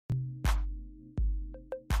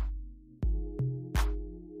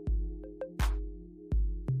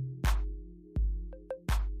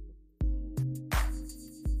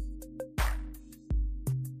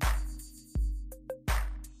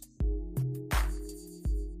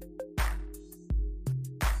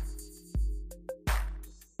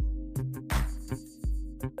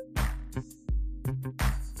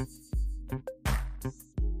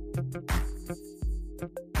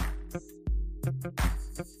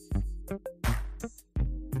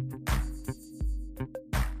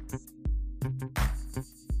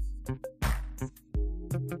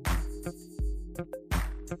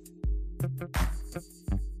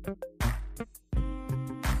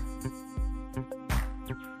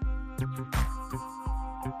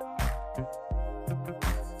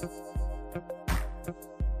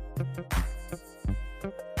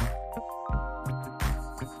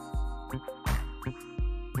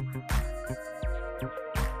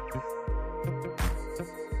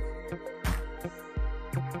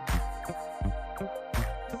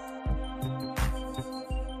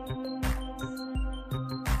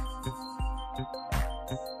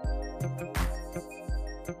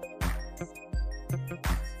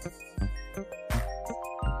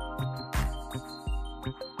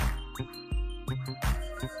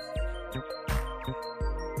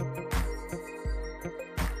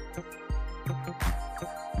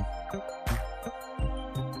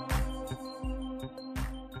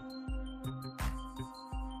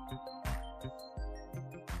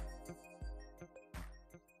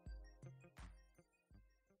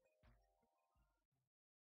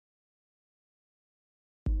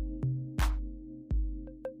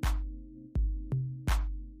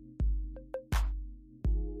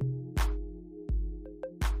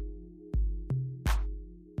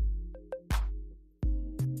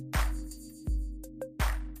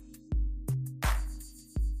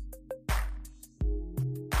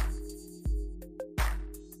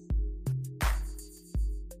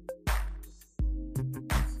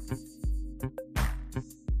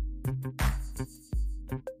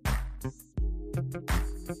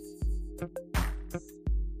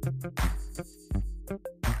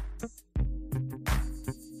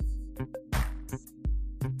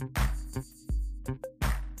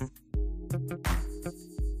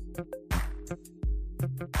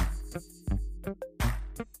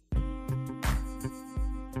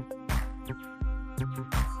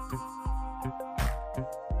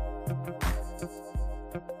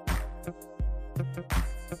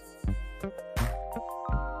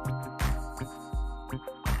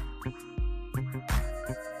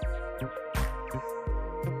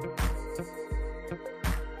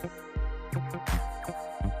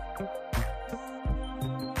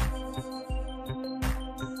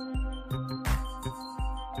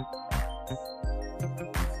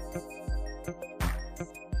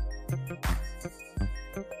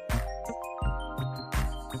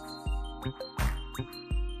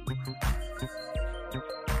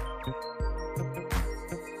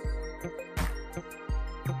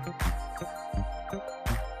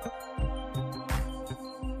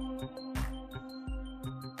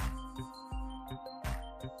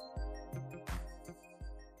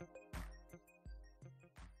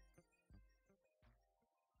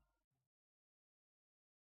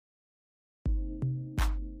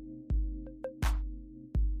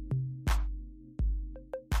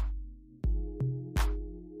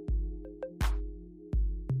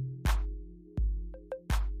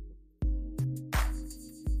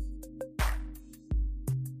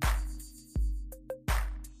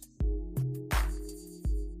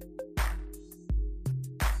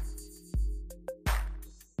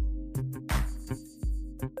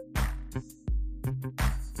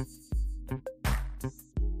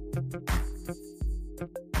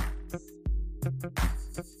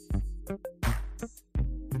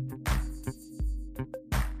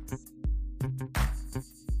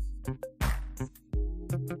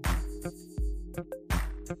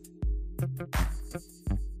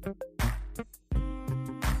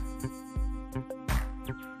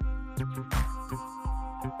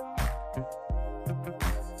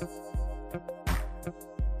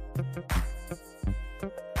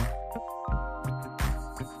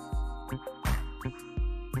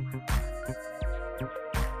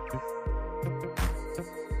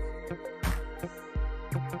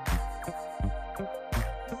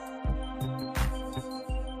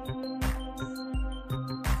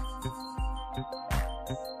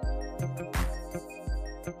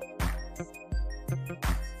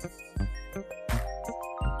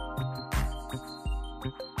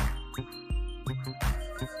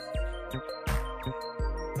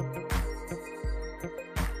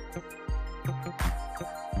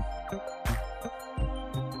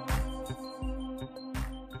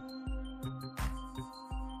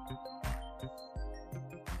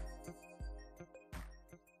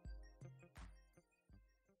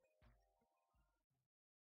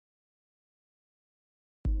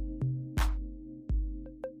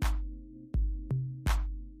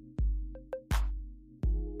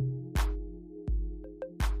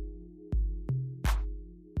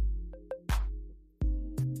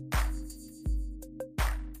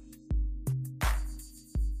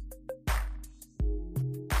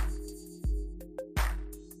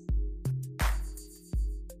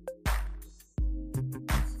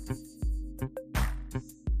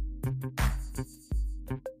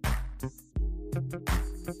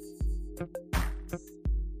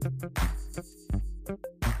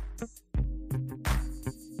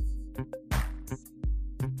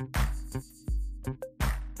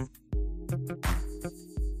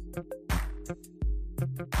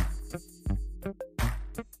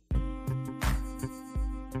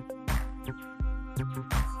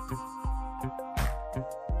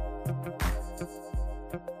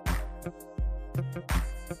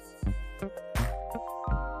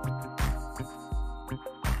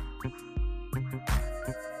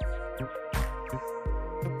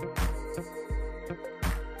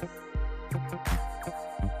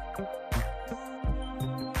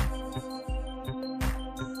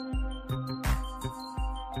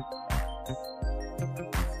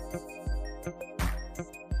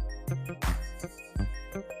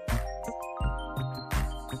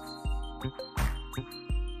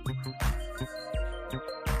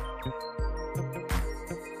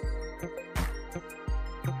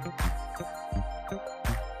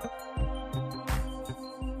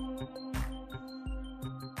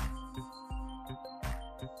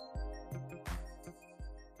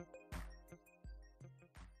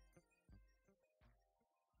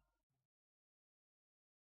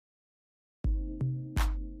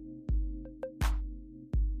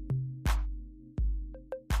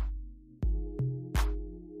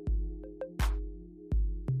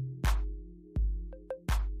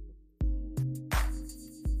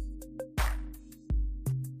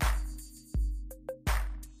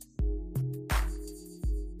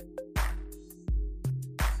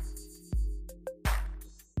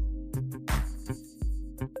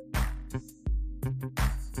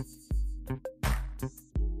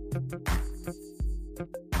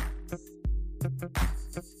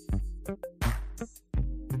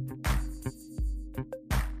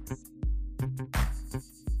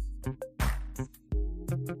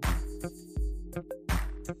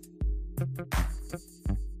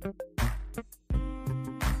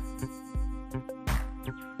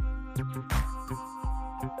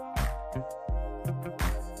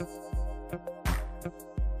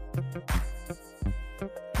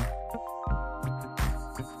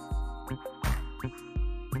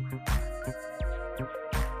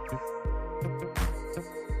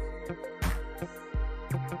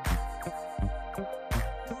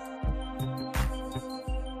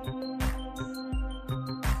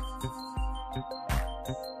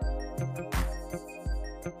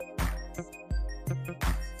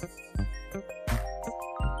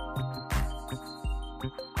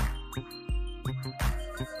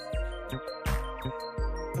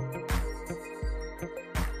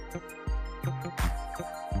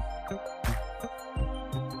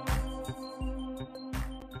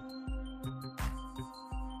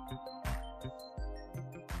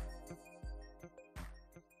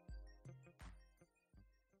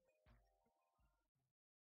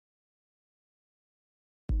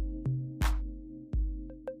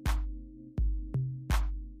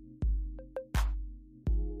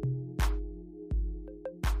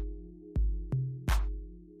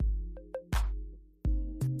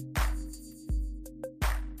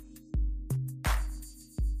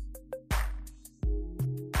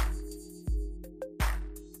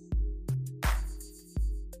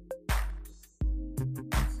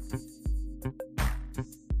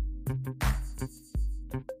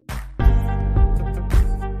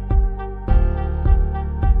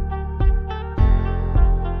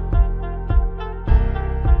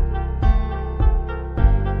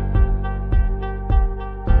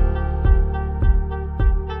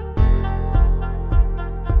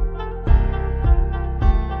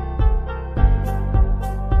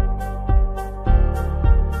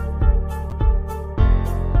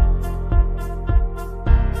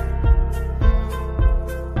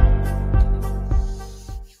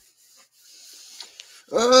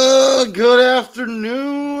Good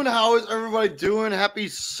afternoon. How is everybody doing? Happy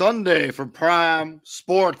Sunday from Prime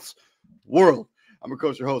Sports World. I'm your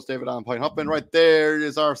coach, your host, David On Pine Huffman. Right there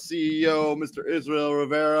is our CEO, Mr. Israel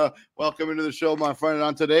Rivera. Welcome into the show, my friend.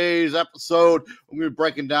 On today's episode, we're going to be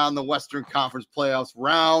breaking down the Western Conference playoffs,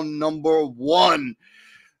 round number 1.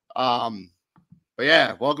 But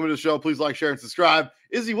yeah, welcome to the show. Please like, share, and subscribe.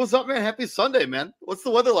 Izzy, what's up, man? Happy Sunday, man. What's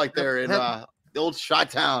the weather like there in the old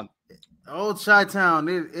Chi-Town? Old Chi-Town,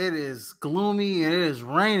 it is gloomy and it is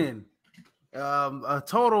raining. A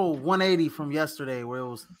total 180 from yesterday, where it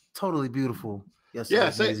was totally beautiful.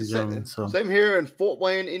 Yesterday, same here in Fort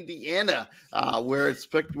Wayne, Indiana, where we're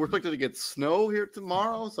expected to get snow here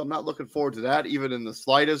tomorrow. So I'm not looking forward to that, even in the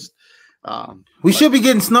slightest. We should be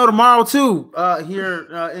getting snow tomorrow too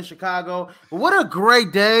here in Chicago. But what a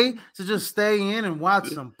great day to just stay in and watch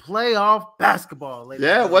some playoff basketball.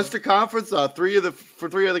 Western Conference. Three of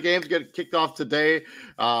the games get kicked off today.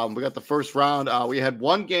 We got the first round. We had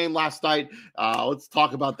one game last night. Let's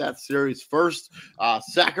talk about that series first.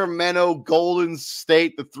 Sacramento Golden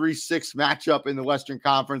State, the 3-6 matchup in the Western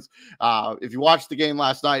Conference. If you watched the game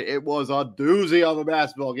last night, it was a doozy of a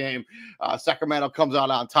basketball game. Sacramento comes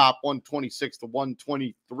out on top,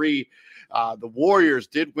 126-123. The Warriors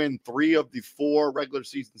did win 3 of the 4 regular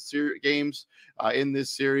season games in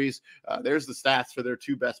this series. There's the stats for their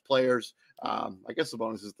 2 best players. I guess the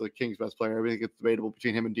bonus is the Kings' best player. I think it's debatable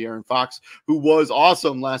between him and De'Aaron Fox, who was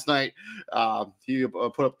awesome last night. He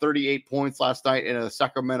put up 38 points last night in a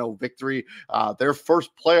Sacramento victory. Their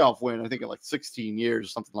first playoff win, I think, in like 16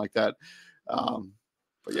 years, something like that.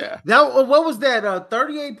 But yeah. Now, what was that?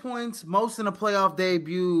 38 points, most in a playoff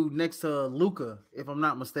debut next to Luka, if I'm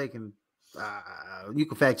not mistaken. You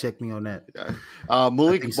can fact check me on that. Yeah.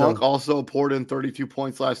 Malik Monk also poured in 32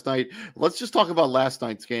 points last night. Let's just talk about last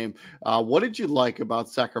night's game. What did you like about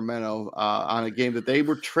Sacramento on a game that they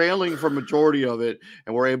were trailing for majority of it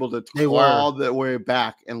and were able to claw their way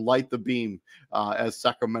back and light the beam as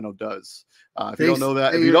Sacramento does? If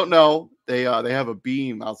you don't know, they have a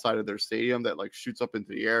beam outside of their stadium that like shoots up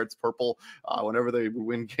into the air. It's purple. Whenever they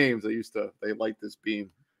win games, they light this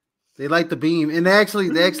beam. They like the beam, and they actually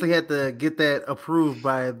had to get that approved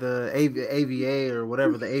by the AVA or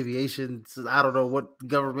whatever, the aviation. I don't know what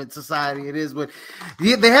government society it is, but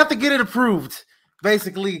they have to get it approved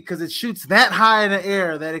basically because it shoots that high in the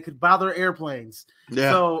air that it could bother airplanes. Yeah.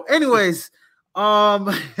 So, anyways,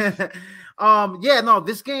 this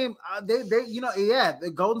game,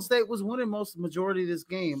 the Golden State was winning majority of this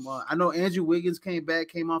game. I know Andrew Wiggins came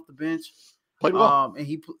off the bench, played well, and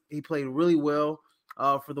he played really well.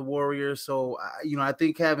 For the Warriors. So, I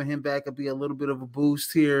think having him back would be a little bit of a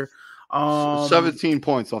boost here. 17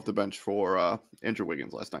 points off the bench for Andrew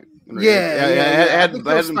Wiggins last night.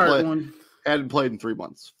 Hadn't played in 3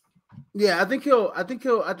 months. Yeah, I think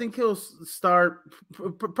he'll start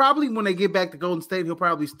probably when they get back to Golden State. They'll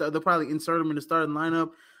probably insert him in the starting lineup.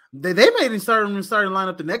 They may even starting to line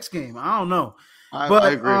up the next game. I don't know.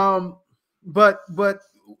 I agree. But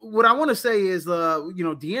what I want to say is,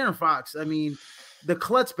 De'Aaron Fox. I mean, the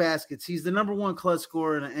clutch baskets. He's the number one clutch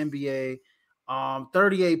scorer in the NBA.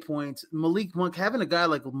 38 points. Malik Monk, having a guy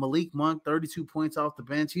like Malik Monk, 32 points off the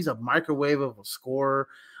bench. He's a microwave of a scorer.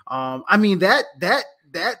 I mean, that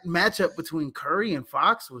matchup between Curry and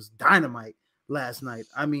Fox was dynamite last night.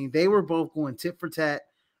 I mean, they were both going tit for tat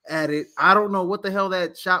at it. I don't know what the hell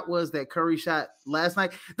that shot was that Curry shot last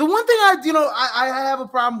night. The one thing I have a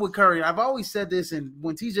problem with Curry. I've always said this, and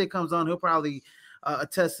when TJ comes on, he'll probably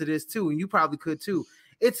attest to this too, and you probably could too.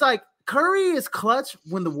 It's like Curry is clutch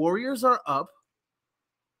when the Warriors are up,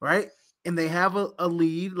 right? And they have a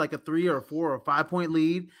lead, like a 3 or 4 or 5 point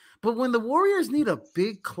lead. But when the Warriors need a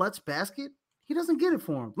big clutch basket, he doesn't get it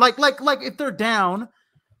for them. Like if they're down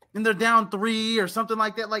and they're down 3 or something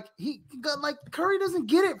like that, Curry doesn't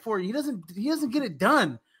get it for you. He doesn't get it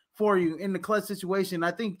done for you in the clutch situation.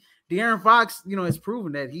 I think De'Aaron Fox, has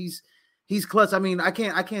proven that he's clutch. I mean, I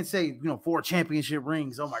can't say 4 championship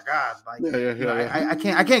rings. Oh my God!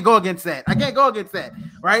 I can't go against that. I can't go against that,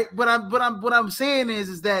 right? But what I'm saying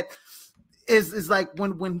is that is like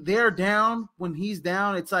when they're down, when he's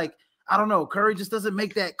down, it's like I don't know. Curry just doesn't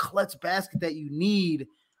make that clutch basket that you need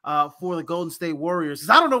for the Golden State Warriors.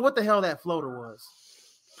 I don't know what the hell that floater was.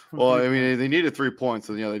 Well, I mean, they needed 3 points,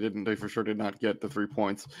 and they didn't. They for sure did not get the 3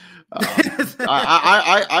 points. I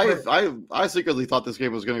secretly thought this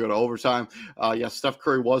game was going to go to overtime. Yes, Steph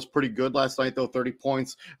Curry was pretty good last night, though, 30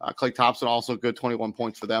 points. Klay Thompson also good, 21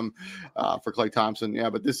 points for them, for Klay Thompson. Yeah,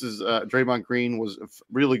 but this is Draymond Green was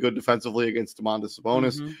really good defensively against Domantas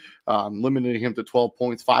Sabonis, limiting him to 12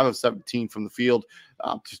 points, 5 of 17 from the field.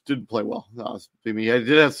 Just didn't play well. I mean, he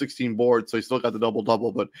did have 16 boards, so he still got the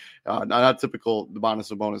double-double, but not typical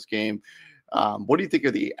Domantas Sabonis game. What do you think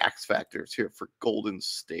are the X factors here for Golden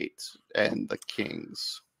State and the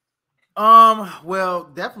Kings? Well,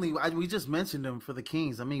 definitely, we just mentioned him for the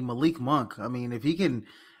Kings. I mean, Malik Monk. I mean, if he can,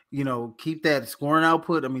 keep that scoring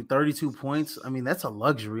output, 32 points. I mean, that's a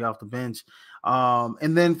luxury off the bench.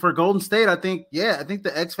 And then for Golden State, I think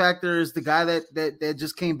the X factor is the guy that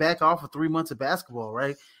just came back off of 3 months of basketball,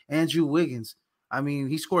 right? Andrew Wiggins. I mean,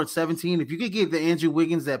 he scored 17. If you could give the Andrew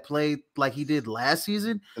Wiggins that played like he did last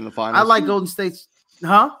season in the finals, I like Golden State's,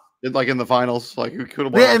 huh? Like in the finals, like he could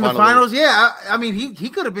have. Yeah, in the finals, yeah. I mean, he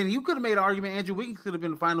could have been. You could have made an argument. Andrew Wiggins could have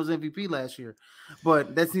been the Finals MVP last year,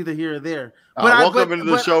 but that's neither here or there. Welcome into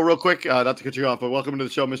the show, real quick. Not to cut you off, but welcome to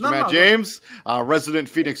the show, Mr. Matt James, resident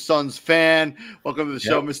Phoenix Suns fan. Welcome to the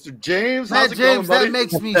show, Mr. James. Matt James, that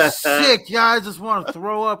makes me sick. Yeah, I just want to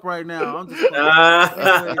throw up right now. I'm just.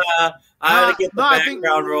 I had to get the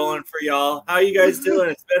background rolling for y'all. How you guys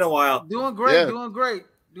doing? It's been a while. Doing great. Doing great.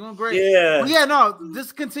 Yeah. But yeah, no,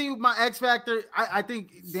 just continue my X factor. I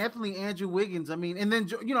think definitely Andrew Wiggins. I mean, and then,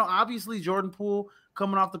 obviously Jordan Poole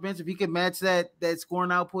coming off the bench. If he can match that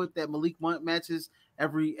scoring output that Malik Monk matches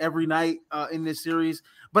every night in this series.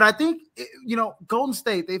 But I think, Golden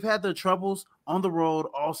State, they've had their troubles on the road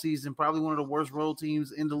all season, probably one of the worst road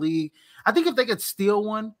teams in the league. I think if they could steal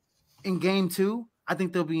one in game 2, I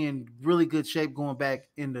think they'll be in really good shape going back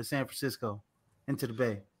into San Francisco, into the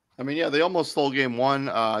Bay. I mean, yeah, they almost stole game 1.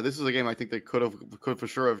 This is a game I think they could for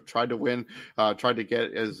sure have tried to win, tried to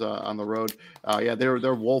get as on the road.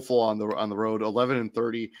 They're woeful on the road,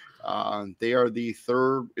 11-30. They are the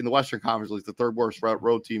third in the Western Conference, at least the third worst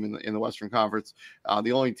road team in the Western Conference.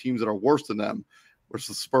 The only teams that are worse than them was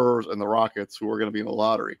the Spurs and the Rockets, who are going to be in the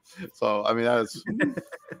lottery. So I mean, that is,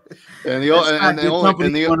 and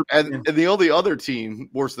the only other team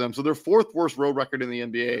worse than them. So their 4th worst road record in the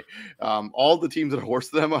NBA. All the teams that are worse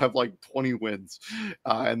than them have like 20 wins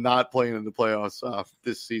and not playing in the playoffs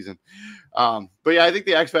this season. But yeah, I think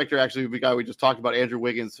the X factor actually the guy we just talked about, Andrew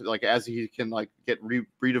Wiggins, like as he can like get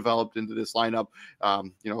redeveloped into this lineup,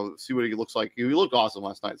 see what he looks like. He looked awesome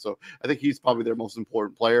last night. So I think he's probably their most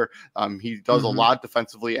important player. He does a lot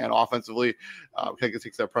defensively and offensively. I think it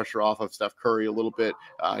takes that pressure off of Steph Curry a little bit.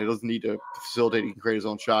 He doesn't need to facilitate. He can create his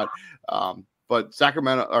own shot. But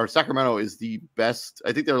Sacramento is the best.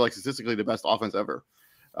 I think they're like statistically the best offense ever.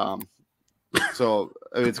 So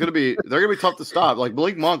I mean, they're gonna be tough to stop. Like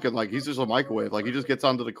Malik Monk, and like he's just a microwave. Like he just gets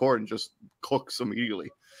onto the court and just cooks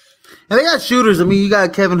immediately. And they got shooters. I mean, you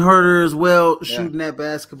got Kevin Huerter as well shooting that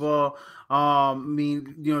basketball. I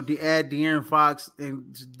mean, to add De'Aaron Fox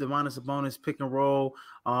and Domantas Sabonis pick and roll.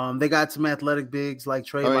 They got some athletic bigs like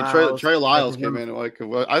Trey Lyles. Trey Lyles came in like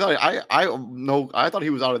I thought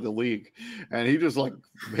he was out of the league, and he just like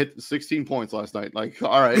hit 16 points last night. Like,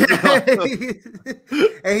 all right,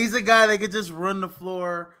 and he's a guy that could just run the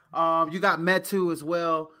floor. You got Metu as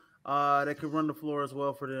well. that could run the floor as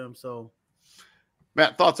well for them. So,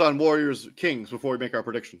 Matt, thoughts on Warriors Kings before we make our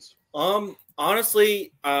predictions?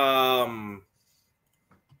 Honestly, yeah,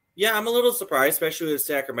 I'm a little surprised, especially with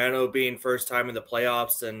Sacramento being first time in the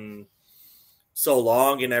playoffs and so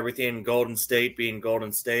long and everything. Golden State being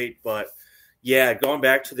Golden State, but yeah, going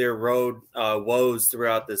back to their road woes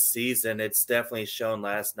throughout this season, it's definitely shown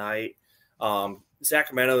last night.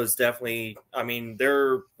 Sacramento is definitely, I mean,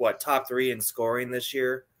 they're top 3 in scoring this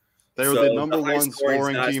year. They were the number 1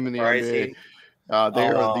 scoring team in the NBA. They are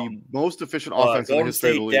the most efficient offense in the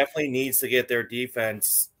history of the league. Definitely needs to get their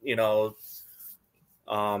defense,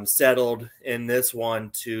 settled in this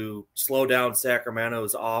one to slow down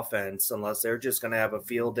Sacramento's offense, unless they're just going to have a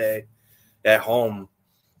field day at home.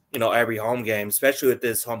 Every home game, especially with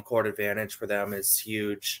this home court advantage for them, is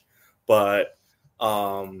huge. But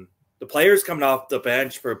the players coming off the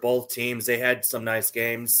bench for both teams, they had some nice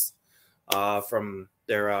games from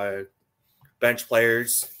their bench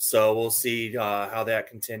players. So we'll see how that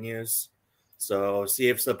continues. So see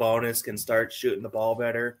if Sabonis can start shooting the ball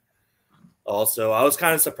better. Also, I was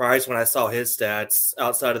kind of surprised when I saw his stats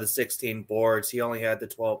outside of the 16 boards. He only had the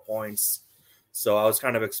 12 points. So I was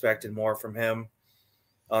kind of expecting more from him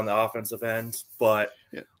on the offensive end. But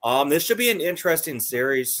this should be an interesting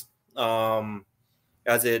series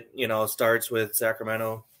as it, starts with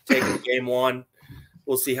Sacramento taking game 1.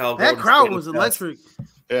 We'll see how that crowd was electric.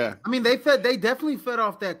 Yeah. I mean, they definitely fed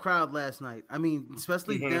off that crowd last night. I mean,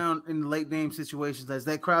 especially down in the late game situations, as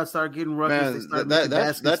that crowd started getting ruckus, they started making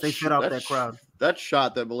baskets, they fed off that crowd. That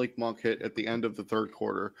shot that Malik Monk hit at the end of the third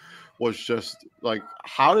quarter was just like,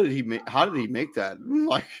 how did he make that?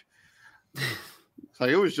 Like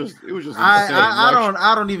it was just insane.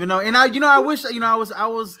 I don't even know. And I wish I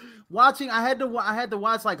was watching. I had to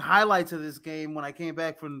watch like highlights of this game when I came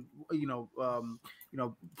back from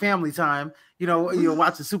family time.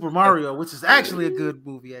 Watching Super Mario, which is actually a good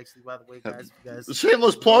movie. Actually, by the way, guys,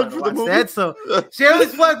 shameless plug for the movie. That, so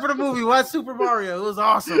shameless plug for the movie. Watch Super Mario. It was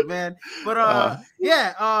awesome, man. But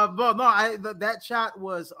that shot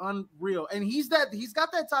was unreal, and he's got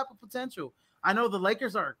that type of potential. I know the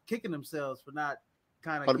Lakers are kicking themselves for not.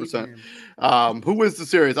 100%. Who wins the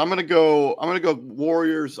series? I'm gonna go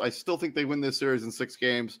Warriors. I still think they win this series in 6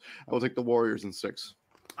 games. I will take the Warriors in 6.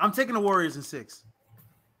 I'm taking the Warriors in 6.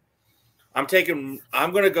 I'm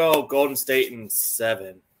gonna go Golden State in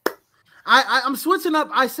 7. I'm switching up.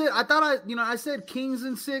 I said Kings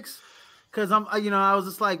in 6 because I was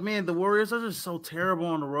just like, man, the Warriors are just so terrible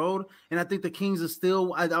on the road, and I think the Kings are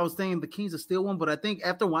still. I was thinking the Kings are still one, but I think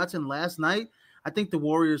after watching last night, I think the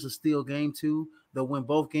Warriors are still game 2. They'll win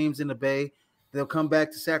both games in the Bay. They'll come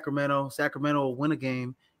back to Sacramento. Sacramento will win a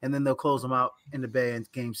game, and then they'll close them out in the Bay in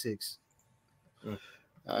game 6.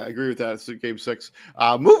 I agree with that. It's game 6.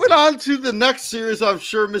 Moving on to the next series, I'm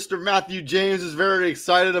sure Mr. Matthew James is very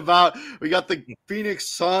excited about. We got the Phoenix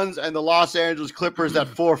Suns and the Los Angeles Clippers, that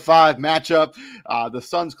 4-5 matchup. The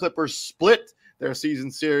Suns-Clippers split their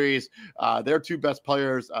season series. Their 2 best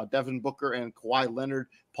players, Devin Booker and Kawhi Leonard.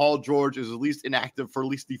 Paul George is at least inactive for at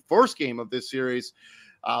least the first game of this series.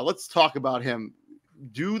 Let's talk about him.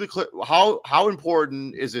 How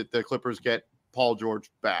important is it that Clippers get Paul George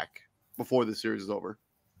back before the series is over?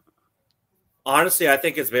 Honestly, I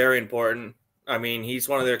think it's very important. I mean, he's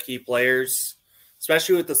one of their key players,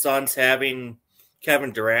 especially with the Suns having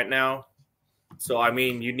Kevin Durant now. So, I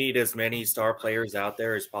mean, you need as many star players out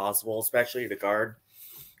there as possible, especially to guard,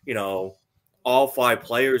 all 5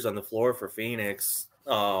 players on the floor for Phoenix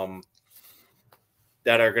that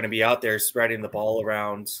are going to be out there spreading the ball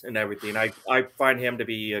around and everything. I find him to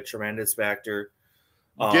be a tremendous factor.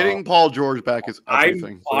 Getting Paul George back is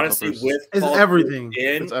everything. Honestly, with it's Paul everything.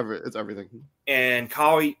 It's everything. And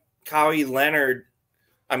Kawhi Leonard,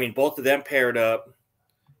 I mean, both of them paired up,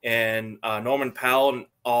 and Norman Powell and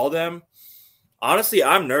all of them. Honestly,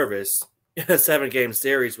 I'm nervous in a 7-game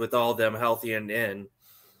series with all of them healthy and in.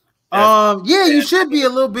 You should be a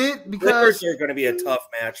little bit because they're going to be a tough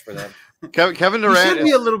match for them. Kevin Durant should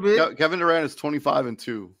be a little bit. Kevin Durant is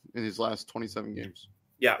 25-2 in his last 27 games.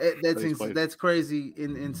 Yeah, that's crazy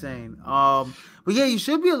and insane. But yeah, you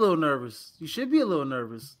should be a little nervous.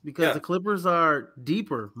 Because the Clippers are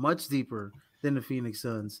much deeper than the Phoenix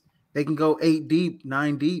Suns. They can go 8 deep,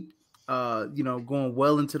 9 deep. Going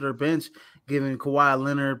well into their bench, giving Kawhi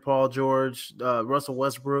Leonard, Paul George, Russell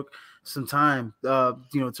Westbrook some time, to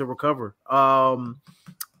recover.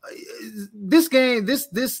 This game,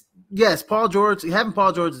 yes, Paul George, having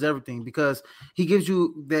Paul George is everything because he gives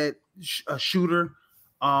you that a shooter,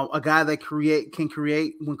 a guy that can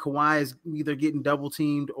create when Kawhi is either getting double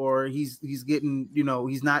teamed or he's getting,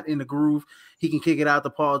 he's not in the groove. He can kick it out to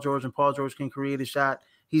Paul George and Paul George can create a shot.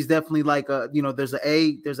 He's definitely like there's an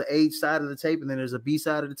A side of the tape, and then there's a B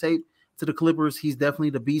side of the tape to the Clippers. He's definitely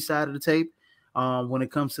the B side of the tape when it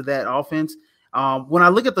comes to that offense. When I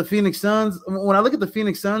look at the Phoenix Suns,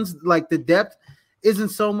 like the depth isn't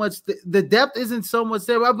so much. The depth isn't so much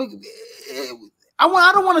there. I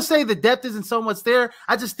don't want to say the depth isn't so much there.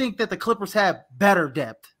 I just think that the Clippers have better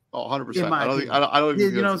depth. Oh, 100%. I don't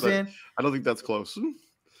think you know what I'm saying? I don't think that's close.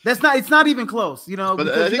 It's not even close,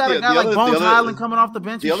 because you got a guy like Bones Highland coming off the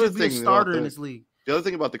bench. He should be a starter in this league. The other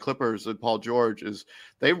thing about the Clippers and Paul George is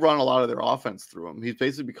they run a lot of their offense through him. He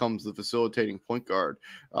basically becomes the facilitating point guard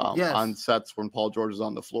on sets when Paul George is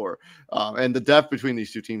on the floor. And the depth between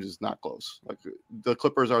these two teams is not close. Like the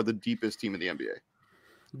Clippers are the deepest team in the NBA.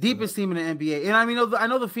 Deepest team in the NBA. And I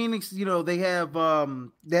know the Phoenix, they have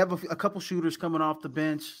a couple shooters coming off the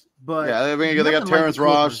bench, but they got Terrence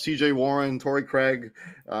Ross, TJ Warren, Torrey Craig,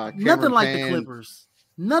 nothing like the Clippers.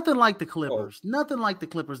 Nothing like the Clippers. Nothing like the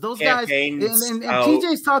Clippers. Those guys, and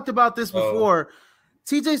TJ's talked about this before.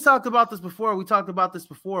 TJ's talked about this before. We talked about this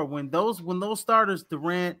before. When those starters,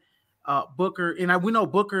 Durant, Booker, and we know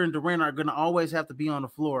Booker and Durant are going to always have to be on the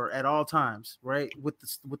floor at all times, right? With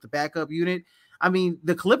the backup unit. I mean,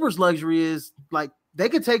 the Clippers' luxury is like they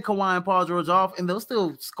could take Kawhi and Paul George off, and they'll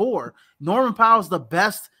still score. Norman Powell's the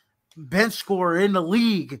best bench scorer in the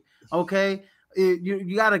league. Okay.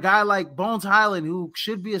 You got a guy like Bones Highland who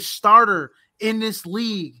should be a starter in this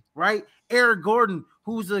league, right? Eric Gordon,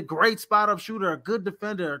 who's a great spot-up shooter, a good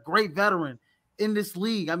defender, a great veteran in this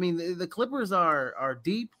league. I mean, the Clippers are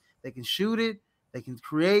deep. They can shoot it. They can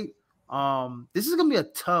create. This is going to be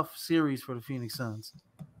a tough series for the Phoenix Suns.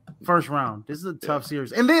 First round. This is a tough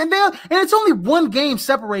series. And it's only one game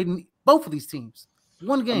separating both of these teams.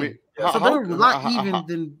 One game. I mean, so they're a lot even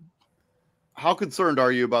than. How concerned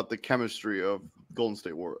are you about the chemistry of Golden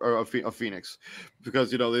State or of Phoenix?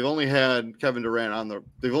 Because they've only had Kevin Durant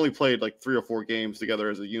they've only played like 3 or 4 games together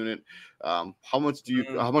as a unit. How much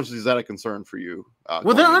is that a concern for you?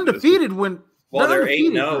 Well, they're undefeated they're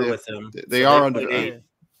 8-0 with them. They are undefeated.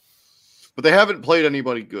 But they haven't played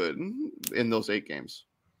anybody good in those 8 games.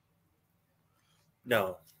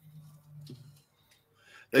 No.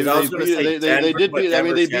 They did beat. I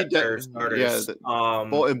mean, they beat starters.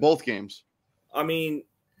 In both games. I mean,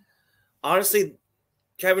 honestly,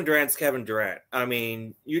 Kevin Durant's Kevin Durant. I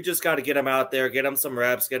mean, you just got to get him out there, get him some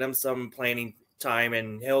reps, get him some playing time,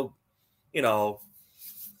 and he'll,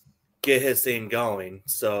 get his thing going.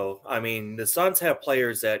 So, I mean, the Suns have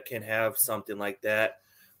players that can have something like that.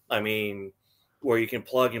 I mean, where you can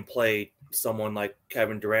plug and play someone like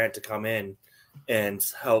Kevin Durant to come in and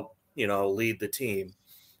help, lead the team.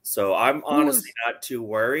 So I'm honestly not too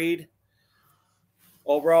worried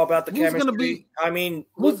overall about the chemistry.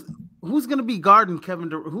 Who's going to be guarding Kevin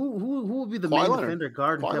Durant? Who will be the main defender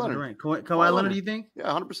guarding Kevin Durant? Kawhi Leonard, do you think? Yeah,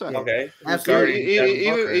 100%. Okay.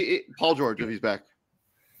 Even Paul George, if he's back.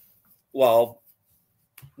 Well,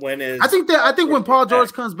 I think when Paul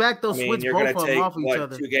George comes back, they'll switch both of them off each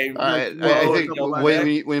other. I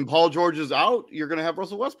think when Paul George is out, you're going to have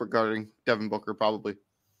Russell Westbrook guarding Devin Booker probably.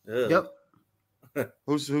 Yep.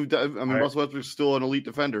 Russell Westbrook's still an elite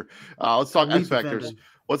defender. Let's talk X factors.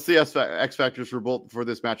 What's the X factors for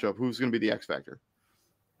this matchup? Who's going to be the X factor?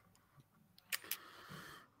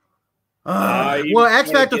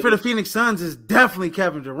 X factor for the Phoenix Suns is definitely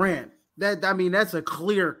Kevin Durant. That's a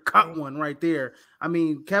clear cut one right there. I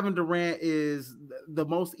mean, Kevin Durant is the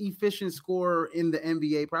most efficient scorer in the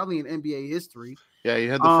NBA, probably in NBA history. Yeah, he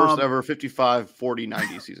had the first ever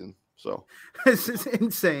 55-40-90 season. So this is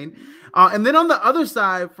insane. And then on the other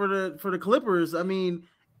side for the Clippers, I mean,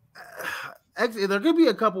 there could be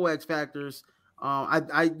a couple X factors.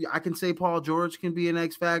 I can say Paul George can be an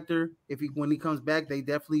X factor when he comes back. They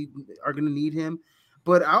definitely are going to need him.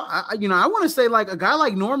 But I want to say like a guy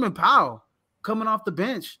like Norman Powell coming off the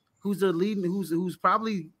bench, who's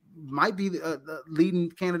probably might be the leading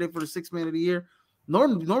candidate for the 6th man of the year.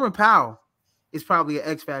 Norman Powell is probably an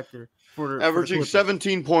X factor. Averaging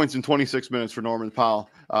 17 points in 26 minutes for Norman Powell.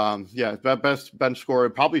 Best bench scorer,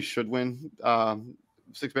 probably should win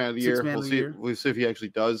 6th man of the year. We'll see if he actually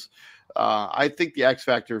does. I think the X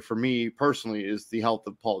factor for me personally is the health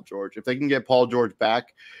of Paul George. If they can get Paul George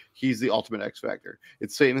back, he's the ultimate X factor.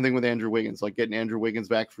 It's the same thing with Andrew Wiggins, like getting Andrew Wiggins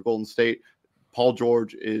back for Golden State. Paul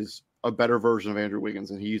George is a better version of Andrew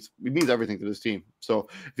Wiggins, and he means everything to this team. So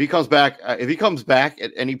if he comes back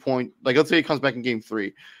at any point, like let's say he comes back in Game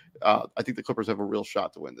 3, I think the Clippers have a real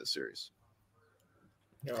shot to win this series.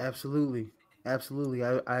 Absolutely.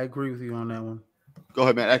 I agree with you on that one. Go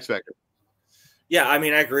ahead, man. X factor. Yeah, I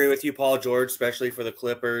mean, I agree with you, Paul George, especially for the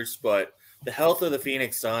Clippers, but the health of the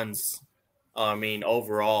Phoenix Suns, I mean,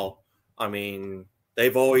 overall, I mean,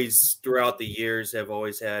 they've always, throughout the years, have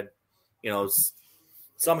always had,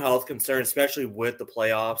 some health concerns, especially with the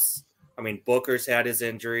playoffs. I mean, Booker's had his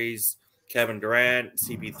injuries, Kevin Durant,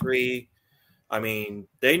 CP3. I mean,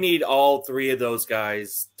 they need all three of those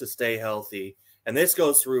guys to stay healthy. And this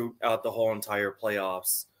goes throughout the whole entire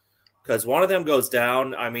playoffs. Because one of them goes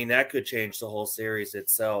down, I mean, that could change the whole series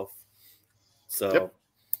itself. So, yep.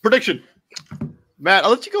 Prediction. Matt,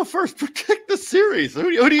 I'll let you go first. Predict the series.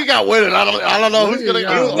 Who do you got winning? I don't know who's going to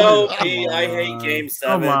go. You know me. I hate Game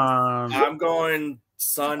 7. Come on. I'm going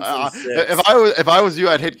Suns in 6. If I was you,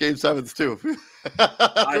 I'd hit Game 7s too.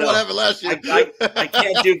 I know what happened last year. I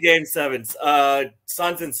can't do Game 7s.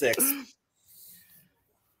 Suns in 6.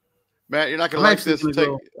 Matt, you're not going to like this.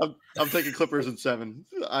 I'm taking Clippers in 7.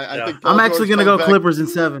 I think I'm actually going to go Clippers in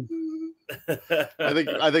 7.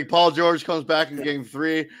 I think Paul George comes back in Game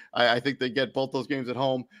 3. I think they get both those games at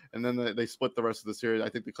home, and then they split the rest of the series. I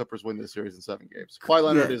think the Clippers win this series in 7 games. Kawhi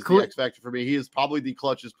Leonard is the X factor for me. He is probably the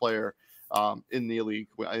clutchest player in the league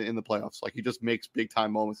in the playoffs. Like, he just makes big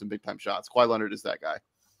time moments and big time shots. Kawhi Leonard is that guy.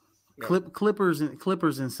 Clippers in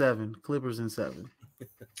 7. Clippers in 7.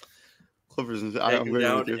 Clippers in 7. I'm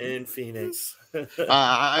down in Phoenix.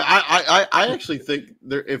 I actually think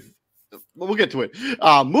we'll get to it.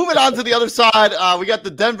 Moving on to the other side, we got the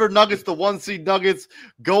Denver Nuggets, the 1-seed Nuggets,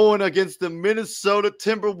 going against the Minnesota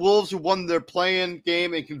Timberwolves, who won their play-in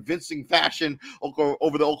game in convincing fashion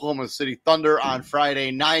over the Oklahoma City Thunder on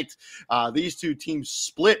Friday night. These two teams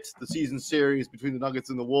split the season series between the Nuggets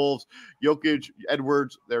and the Wolves. Jokic,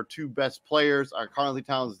 Edwards, their two best players. Karl-Anthony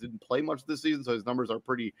Towns didn't play much this season, so his numbers are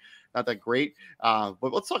not that great.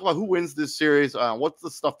 But let's talk about who wins this series. What's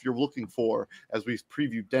the stuff you're looking for as we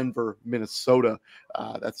preview Denver, Minnesota?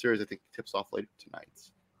 That series, I think, tips off later tonight.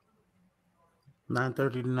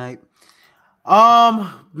 9:30 tonight.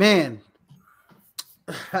 Man.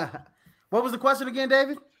 What was the question again,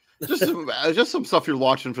 David? Just some stuff you're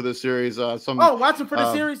watching for this series. Watching for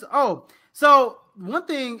the series? So one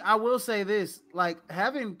thing I will say this, like,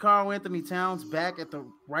 having Karl-Anthony Towns back at the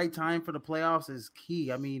right time for the playoffs is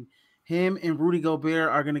key. I mean, him and Rudy Gobert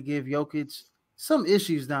are going to give Jokic some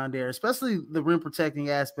issues down there, especially the rim protecting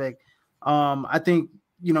aspect. I think,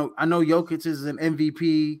 I know Jokic is an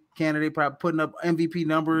MVP candidate, probably putting up MVP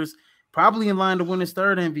numbers, probably in line to win his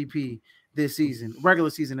third MVP this season, regular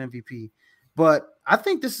season MVP. But I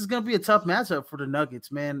think this is going to be a tough matchup for the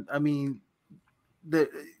Nuggets, man. I mean,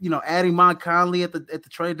 adding Mont Conley at the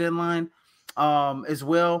trade deadline as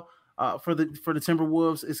well for the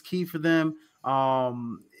Timberwolves is key for them.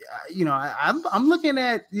 I'm looking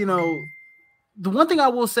at, the one thing I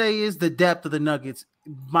will say is the depth of the Nuggets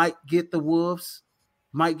might get the Wolves,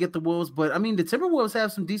 but I mean, the Timberwolves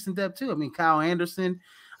have some decent depth too. I mean, Kyle Anderson,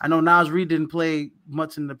 I know Naz Reid didn't play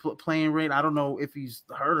much in the playing rate. I don't know if he's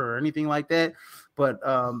hurt or anything like that, but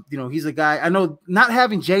he's a guy. I know not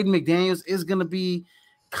having Jaden McDaniels is going to be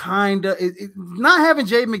not having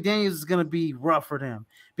Jaden McDaniels is going to be rough for them,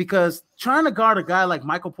 because trying to guard a guy like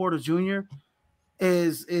Michael Porter Jr.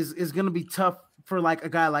 is going to be tough for like a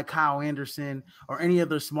guy like Kyle Anderson or any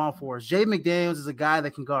other small forwards. Jaden McDaniels is a guy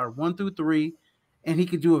that can guard 1 through 3, and he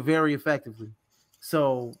can do it very effectively.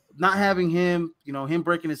 So not having him, him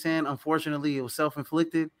breaking his hand, unfortunately, it was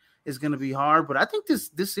self-inflicted, is going to be hard. But I think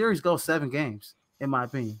this series goes 7 games, in my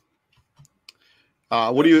opinion.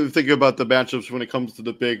 What do you think about the matchups when it comes to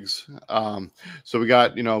the bigs? So we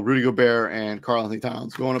got, Rudy Gobert and Karl-Anthony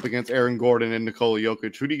Towns going up against Aaron Gordon and Nikola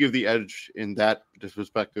Jokic. Who do you give the edge in that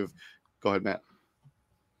perspective? Go ahead, Matt.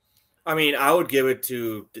 I mean, I would give it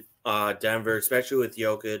to Denver, especially with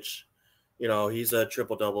Jokic. He's a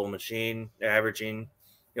triple-double machine, averaging,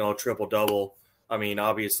 triple-double. I mean,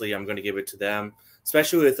 obviously, I'm going to give it to them,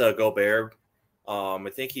 especially with Gobert. I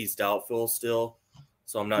think he's doubtful still,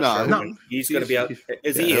 so I'm not sure when he's going to be out.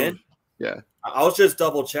 Is he in? Yeah. I was just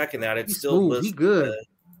double-checking that. It's still listed. He's good.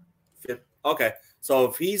 Okay, so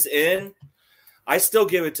if he's in, I still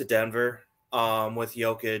give it to Denver with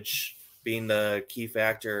Jokic being the key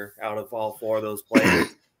factor out of all 4 of those players.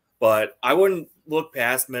 But I wouldn't look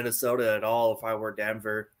past Minnesota at all if I were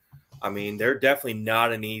Denver. I mean, they're definitely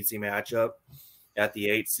not an easy matchup at the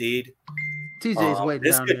 8 seed. TJ's waiting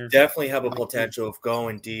this down could there. definitely have a potential of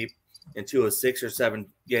going deep into a 6 or 7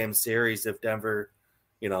 game series if Denver,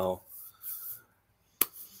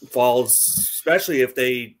 falls, especially if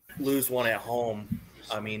they lose one at home.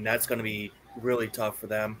 I mean, that's going to be really tough for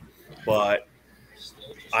them. But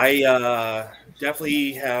I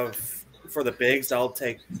definitely have, for the bigs, I'll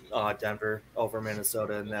take Denver over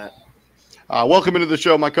Minnesota in that. Welcome into the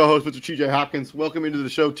show, my co-host, Mr. TJ Hopkins. Welcome into the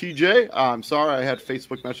show, TJ. I'm sorry I had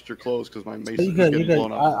Facebook Messenger closed because my Mason is getting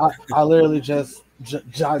blown up. I literally just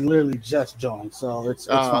literally just joined, so it's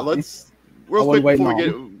fine. Let's real quick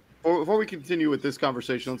before we continue with this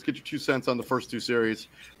conversation. Let's get your 2 cents on the first 2 series.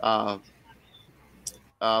 We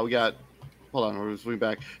got. Hold on, we're swing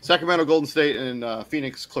back. Sacramento, Golden State, and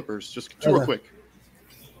Phoenix Clippers. Just 2 real quick.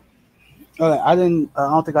 Okay, I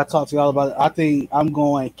don't think I talked to y'all about it. I think I'm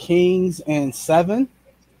going Kings and 7.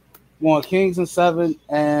 Going Kings and 7,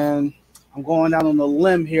 and I'm going out on the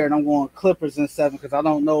limb here, and I'm going Clippers and 7 because I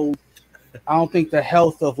don't know. I don't think the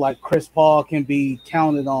health of like Chris Paul can be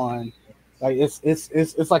counted on. Like it's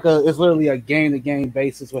literally a game to game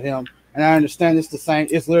basis with him, and I understand it's the same.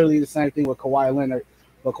 It's literally the same thing with Kawhi Leonard,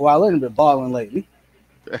 but Kawhi Leonard been balling lately.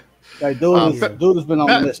 Like dude has been on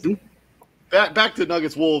the list. Back to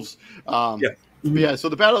Nuggets Wolves. Yeah, so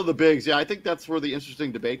the battle of the bigs. Yeah, I think that's where the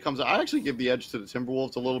interesting debate comes. I actually give the edge to the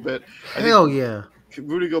Timberwolves a little bit. Hell yeah.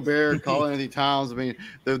 Rudy Gobert, Karl Anthony Towns. I mean,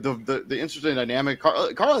 the interesting dynamic. Karl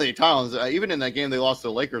Anthony Towns, even in that game they lost to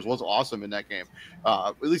the Lakers, was awesome in that game.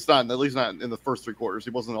 At least not in the first 3 quarters. He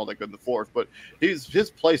wasn't all that good in the fourth, but his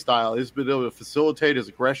play style, he's been able to facilitate his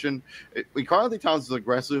aggression. When Karl Anthony Towns is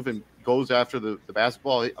aggressive and goes after the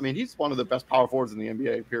basketball, I mean, he's one of the best power forwards in the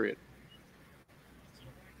NBA. Period.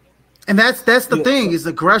 And that's the thing is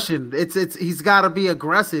aggression. It's he's got to be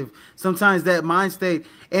aggressive. Sometimes that mind state,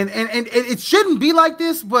 and it shouldn't be like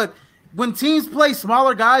this. But when teams play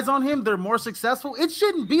smaller guys on him, they're more successful. It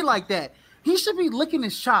shouldn't be like that. He should be licking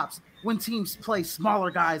his chops when teams play smaller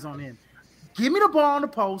guys on him. Give me the ball on the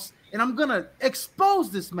post, and I'm gonna expose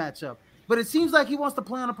this matchup. But it seems like he wants to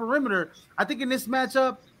play on the perimeter. I think in this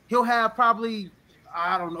matchup, he'll have probably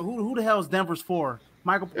I don't know who the hell is Denver's for.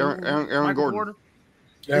 Aaron Gordon. Porter?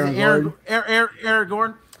 Aaron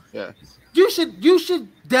Gordon. Yeah. You should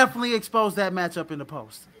definitely expose that matchup in the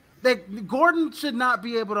post. That Gordon should not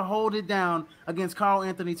be able to hold it down against Karl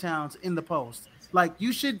Anthony Towns in the post. Like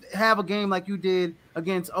you should have a game like you did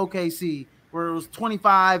against OKC where it was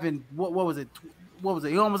 25 and what was it? What was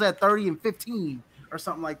it? He almost had 30 and 15 or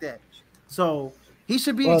something like that. So he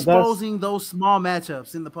should be exposing those small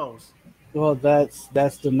matchups in the post. Well, that's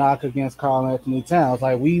the knock against Karl Anthony Towns.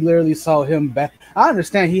 Like we literally saw him back. I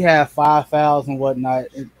understand he had 5 fouls and whatnot,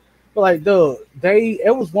 but like, dude,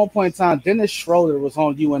 it was one point in time. Dennis Schroeder was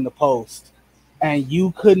on you in the post, and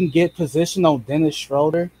you couldn't get position on Dennis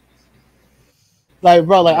Schroeder. Like,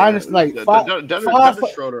 bro, like I understand. Like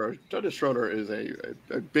Dennis Schroeder is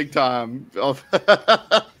a big time.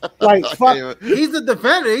 Like he's a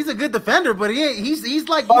defender. He's a good defender, but he's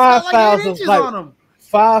like 5 fouls 8 inches on him.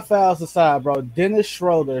 5 fouls aside, bro, Dennis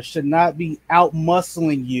Schroeder should not be out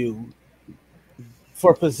muscling you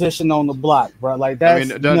for position on the block, bro. Like that's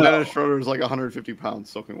Dennis Schroeder is like 150 pounds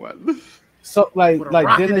soaking wet. So like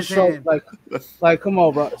Dennis Schroeder, like come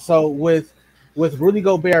on, bro. So with Rudy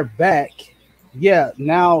Gobert back, yeah,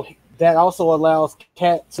 now that also allows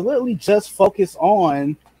Cat to literally just focus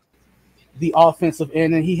on the offensive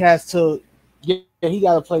end, and he has to, he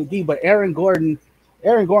got to play D. But Aaron Gordon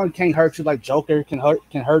can't hurt you like Joker can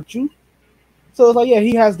hurt you. So it's like, yeah,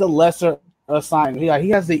 he has the lesser assignment. He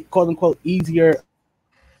has the quote unquote easier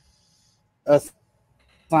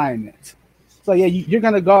assignment. So yeah, you're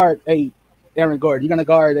gonna guard a Aaron Gordon. You're gonna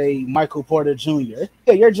guard a Michael Porter Jr.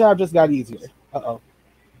 Yeah, your job just got easier. Y'all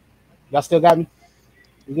still got me?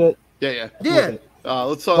 You good? Yeah. Yeah.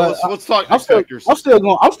 Let's talk X factors. I'm still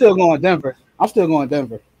going Denver. Let's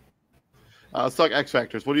talk X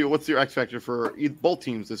factors. What's your X factor for both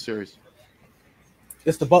teams this series?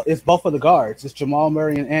 It's both of the guards. It's Jamal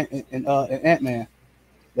Murray and Ant-Man.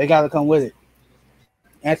 They got to come with it.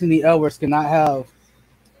 Anthony Edwards cannot have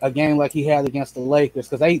a game like he had against the Lakers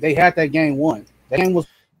because they had that game won. That game was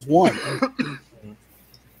won.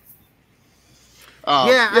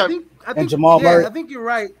 I think Jamal Murray. I think you're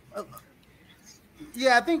right.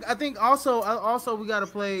 I think also we got to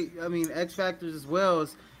play. I mean, X factors as well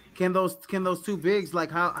as can those 2 bigs,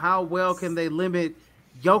 like how well can they limit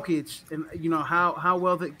Jokic, and how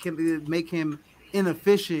well can they make him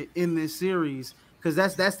inefficient in this series, because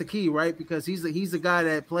that's the key, right? Because he's the guy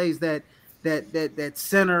that plays that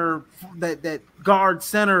center, that guard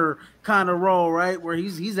center kind of role, right? Where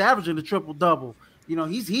he's averaging a triple double.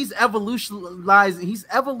 He's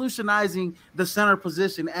evolutionizing the center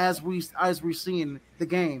position as we're seeing the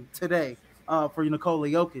game today for Nikola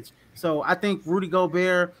Jokic. So I think Rudy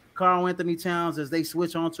Gobert, Karl Anthony Towns, as they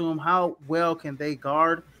switch onto him, how well can they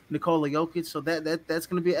guard Nikola Jokic? So that's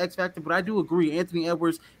going to be an X factor. But I do agree, Anthony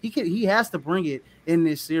Edwards, he has to bring it in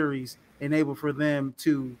this series, enable for them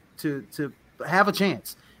to have a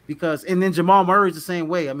chance. And then Jamal Murray's the same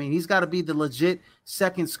way. I mean, he's got to be the legit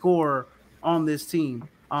second scorer on this team.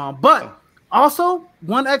 But also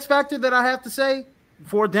one X factor that I have to say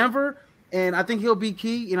for Denver, and I think he'll be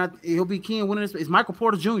key. And he'll be key in winning this. It's Michael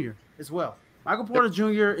Porter Jr. as well. Michael Porter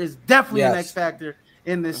Jr. is definitely an X factor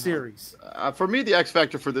in this series. For me, the X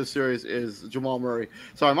factor for this series is Jamal Murray.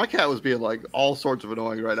 Sorry, my cat was being like all sorts of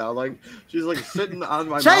annoying right now. Like she's like sitting on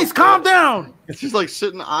my Chase, calm down. She's like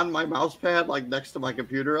sitting on my mouse pad, like next to my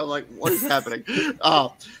computer. I'm like, what is happening?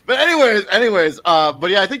 But anyways, but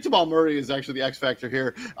yeah, I think Jamal Murray is actually the X factor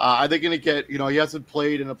here. I think gonna get, he hasn't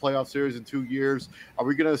played in a playoff series in 2 years. Are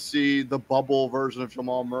we gonna see the bubble version of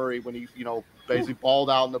Jamal Murray when he, basically balled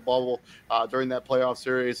out in the bubble during that playoff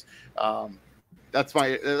series? That's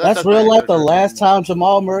real life. The last time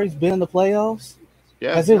Jamal Murray's been in the playoffs.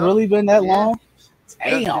 Yeah, has it really been that long?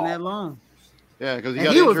 Damn, been that long. Yeah, because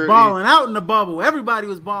he was balling out in the bubble. Everybody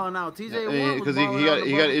was balling out. TJ because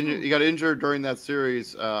he got injured during that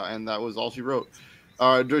series, and that was all she wrote.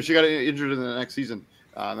 She got injured in the next season,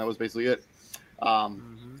 and that was basically it. Go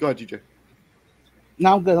ahead, TJ.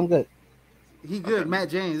 No, I'm good. He good. Okay. Matt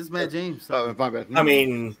James. This is Matt James. Oh, my bad. I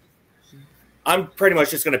mean, I'm pretty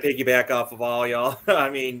much just going to piggyback off of all y'all.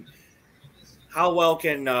 I mean, how well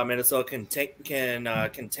can Minnesota contain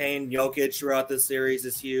Jokic throughout this series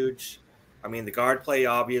is huge. I mean, the guard play,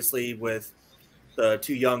 obviously, with the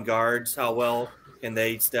 2 young guards, how well can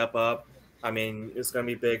they step up? I mean, it's going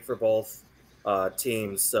to be big for both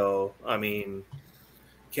teams. So, I mean,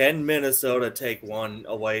 can Minnesota take one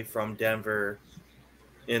away from Denver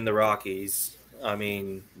in the Rockies? I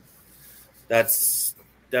mean, that's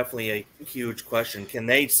definitely a huge question. Can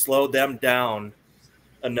they slow them down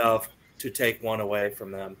enough to take one away from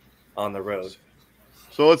them on the road?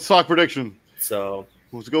 So let's talk prediction. So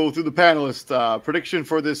let's go through the panelists. Prediction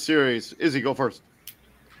for this series. Izzy, go first.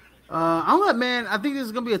 I think this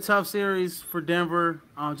is gonna be a tough series for Denver,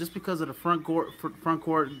 just because of the front court.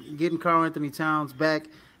 Getting Karl Anthony Towns back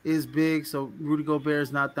is big, so Rudy Gobert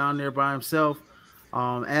is not down there by himself.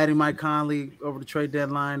 Adding Mike Conley over the trade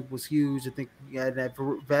deadline was huge. I think that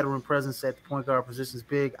veteran presence at the point guard position is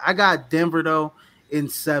big. I got Denver though in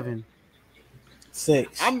 7.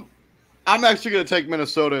 6. I'm actually going to take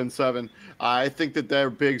Minnesota in 7. I think that their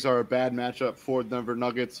bigs are a bad matchup for Denver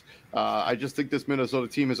Nuggets. I just think this Minnesota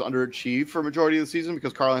team has underachieved for a majority of the season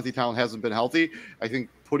because Karl Anthony Towns hasn't been healthy. I think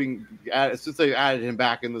since they added him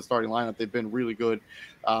back in the starting lineup, they've been really good.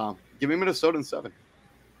 Give me Minnesota in 7.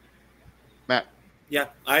 Matt. Yeah,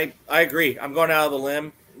 I agree. I'm going out of the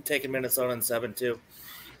limb, taking Minnesota in 7 too.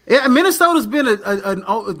 Yeah, Minnesota's been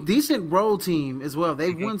a decent road team as well.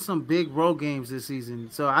 They've won some big road games this season,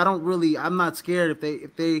 so I'm not scared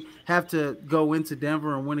if they have to go into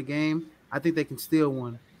Denver and win a game. I think they can steal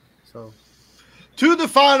one. So, to the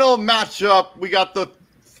final matchup, we got the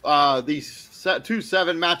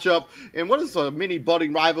 2-7 matchup, and what is a mini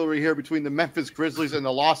budding rivalry here between the Memphis Grizzlies and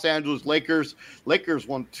the Los Angeles Lakers. Lakers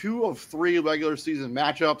won 2 of 3 regular season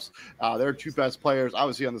matchups. Their 2 best players,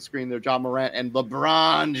 obviously on the screen, they're John Morant and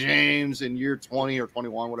LeBron James in year 20 or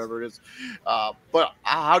 21, whatever it is. But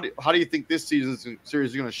how do you think this series is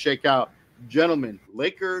going to shake out, gentlemen?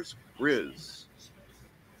 Lakers, Grizz.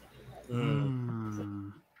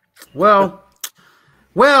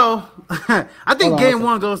 Well, I think game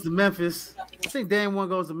 1 goes to Memphis. I think game 1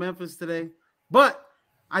 goes to Memphis today, but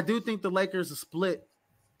I do think the Lakers are split.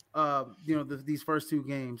 These first 2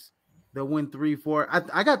 games, they'll win 3-4.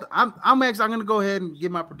 I'm going to go ahead and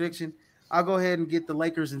give my prediction. I'll go ahead and get the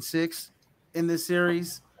Lakers in 6 in this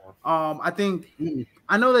series. I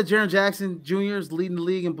know that Jaren Jackson Jr. is leading the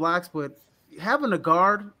league in blocks, but having a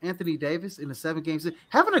guard Anthony Davis in a 7-game series,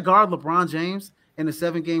 having a guard LeBron James in a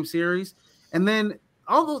 7-game series, and then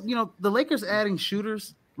although the Lakers adding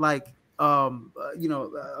shooters like Malik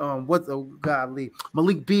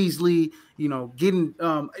Beasley, getting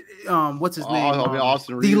what's his name?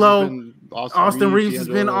 Austin Reeves. D'Lo. Austin Reeves has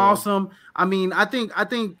been awesome. I mean, I think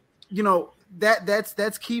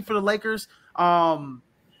that's key for the Lakers.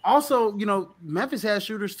 Also, Memphis has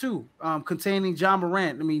shooters too, containing John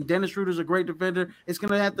Morant. I mean, Dennis Schroeder's a great defender. It's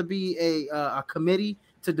going to have to be a committee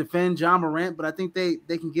to defend John Morant, but I think they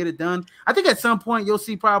can get it done. I think at some point you'll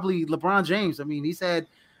see probably LeBron James. I mean, he's had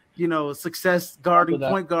success guarding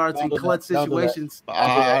point guards in clutch situations.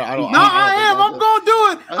 I am. I'm going to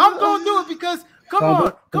do it. I'm going to do it because come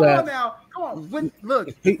on now. Come on. When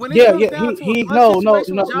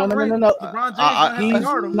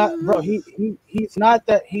he's not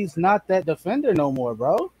that defender no more,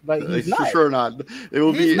 bro. Like he's not. For sure not. It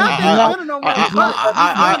will be.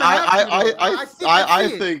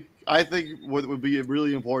 I think what would be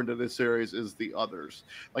really important to this series is the others.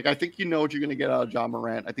 Like, I think what you're going to get out of John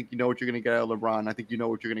Morant. I think what you're going to get out of LeBron. I think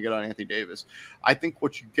what you're going to get out of Anthony Davis. I think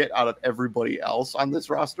what you get out of everybody else on this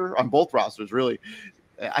roster, on both rosters, really,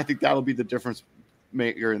 I think that'll be the difference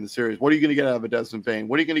maker in the series. What are you going to get out of a Desmond Bain?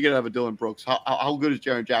 What are you going to get out of a Dylan Brooks? How good is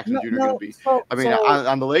Jaren Jackson Jr. going to be?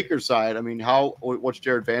 On the Lakers side, I mean, what's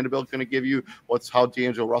Jared Vanderbilt going to give you? How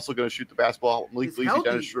D'Angelo Russell going to shoot the basketball? Malik Beasley,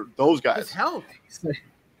 Dennis, those guys. He's healthy.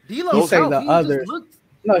 He say the others.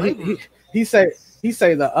 No, he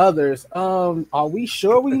say the others. Are we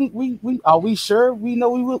sure are we sure we know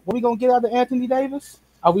what we gonna get out of Anthony Davis?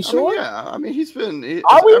 Are we sure? I mean, he's been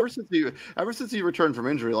ever since he returned from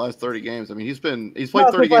injury the last 30 games. I mean, he's played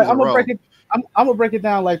 30 games in a row. I'm gonna break it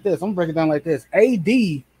down like this. AD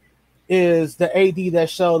is the AD that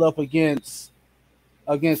showed up against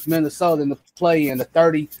Minnesota in the play in the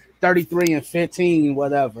 30, 33 and 15,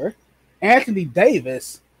 whatever. Anthony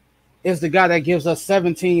Davis is the guy that gives us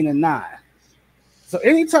 17 and 9. So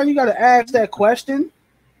anytime you got to ask that question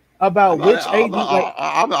about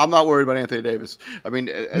I'm not worried about Anthony Davis. I mean,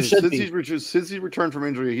 since he returned from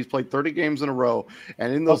injury, he's played 30 games in a row,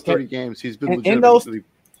 and in those 30 games, he's been in those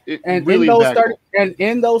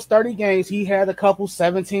 30 games, he had a couple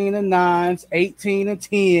 17 and 9s, 18 and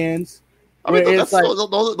 10s. I mean,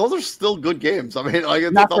 those are still good games. I mean,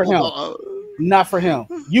 like not for him. Not for him.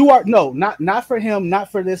 Not for him.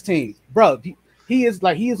 Not for this team, bro. He is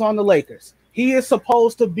on the Lakers. He is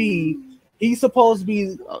supposed to be. He's supposed to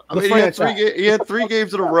be. He had 3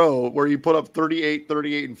 games in a row where he put up 38,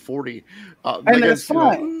 and 40. And that's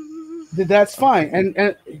fine. That's fine.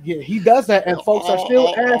 And he does that, and folks are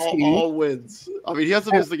still asking. All wins. I mean, he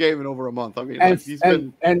hasn't missed a game in over a month. I mean,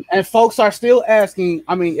 and folks are still asking.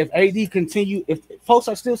 I mean, if folks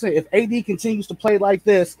are still saying if AD continues to play like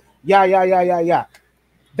this. Yeah.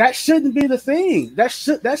 That shouldn't be the thing. That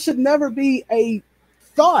should never be a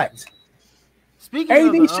thought.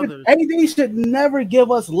 AD should never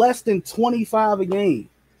give us less than 25 a game.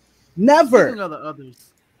 Never.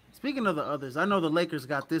 Speaking of the others, I know the Lakers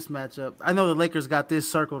got this matchup. I know the Lakers got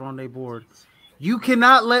this circled on their board. You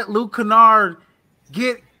cannot let Luke Kennard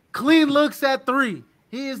get clean looks at 3.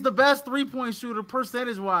 He is the best 3-point shooter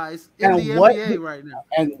percentage-wise in the NBA right now.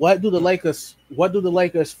 And what do the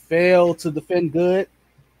Lakers fail to defend good?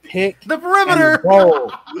 Pick the perimeter. And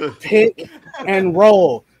roll. Pick and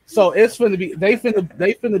roll. So it's finna be they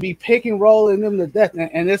finna be pick and rolling them to death,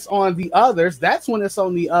 and it's on the others. That's when it's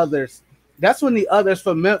on the others. That's when the others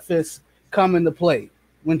for Memphis come into play.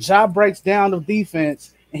 When Ja breaks down the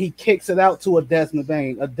defense and he kicks it out to a Desmond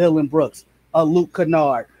Bain, a Dylan Brooks, a Luke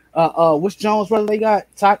Kennard. Which Jones brother they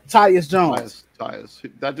got? Tyus Jones.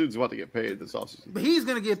 Tyus. That dude's about to get paid this offseason. But he's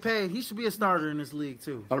gonna get paid. He should be a starter in this league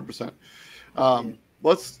too. 100%.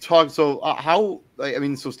 Let's talk. So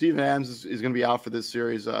so Steven Adams is going to be out for this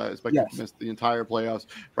series. Expected to miss the entire playoffs.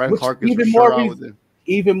 Brandon Clark is for sure out with it.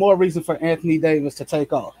 Even more reason for Anthony Davis to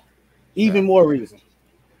take off. Even more reason.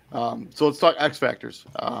 So let's talk X factors.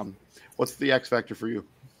 What's the X factor for you?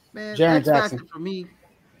 Man, Jaren Jackson for me.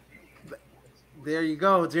 There you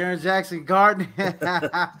go, Jaren Jackson, Garden.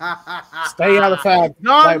 Stay out of foul.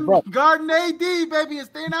 Garden AD, baby, is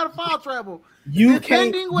staying out of foul trouble.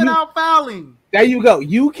 Defending without fouling. There you go.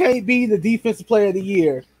 You can't be the defensive player of the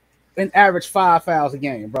year and average 5 fouls a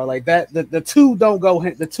game, bro. Like that, the two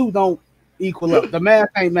don't equal up. The math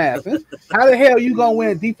ain't math. How the hell you gonna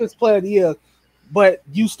win defensive player of the year, but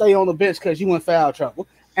you stay on the bench because you in foul trouble?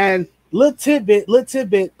 And little tidbit.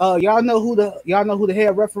 Y'all know who the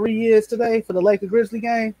head referee is today for the Lakers Grizzly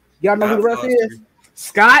game? Y'all know who the ref is?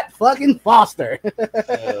 Scott fucking Foster. Oh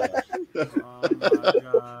my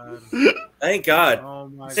God. Thank God. Oh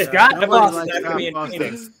my God. Scott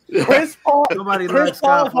Foster. Chris Paul. Nobody likes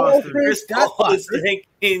Scott Foster. Chris Paul is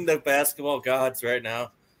thanking the basketball gods right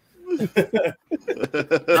now.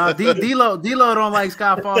 D'Lo don't like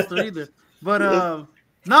Scott Foster either. But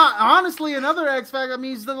honestly, another X factor. I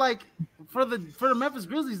mean, it's for the Memphis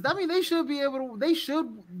Grizzlies. I mean, they should be able to. They should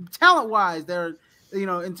talent wise, they're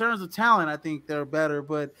in terms of talent, I think they're better.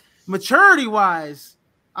 But maturity wise,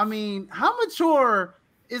 I mean, how mature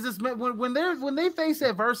is this when they face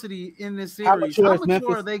adversity in this series? How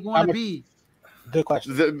mature are they going to be? Good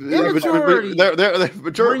question. Immaturity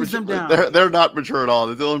brings them down. They're not mature at all.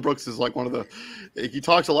 Dylan Brooks is like one of the. He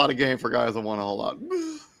talks a lot of game for guys that want a whole lot.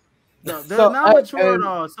 No, they're not mature at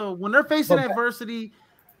all. So when they're facing adversity,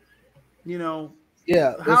 how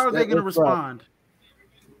are they going to respond?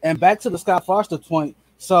 And back to the Scott Foster point.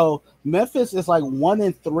 So Memphis is like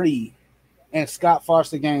 1-3 in Scott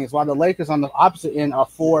Foster games, while the Lakers on the opposite end are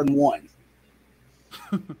 4-1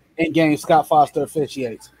 in games Scott Foster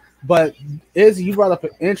officiates. But you brought up an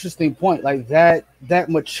interesting point, like that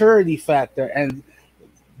maturity factor, and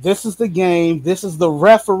this is the game. This is the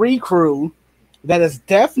referee crew that's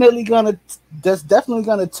definitely gonna test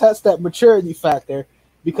that maturity factor,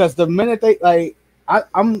 because the minute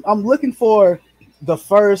I'm looking for the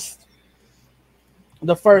first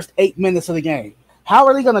 8 minutes of the game. How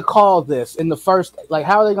are they going to call this in the first? Like,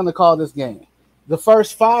 how are they going to call this game? The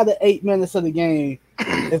first 5 to 8 minutes of the game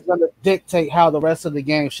is going to dictate how the rest of the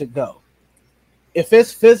game should go. If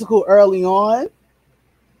it's physical early on,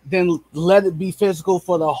 then let it be physical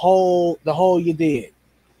for the whole you did.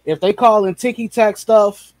 If they call in ticky-tack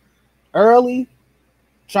stuff early,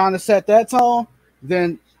 trying to set that tone,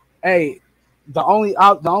 then hey, the only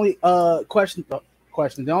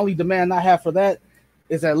demand I have for that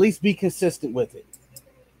is at least be consistent with it.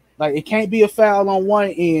 Like, it can't be a foul on one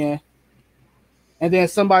end, and then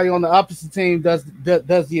somebody on the opposite team does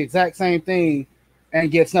the exact same thing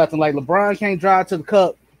and gets nothing. Like, LeBron can't drive to the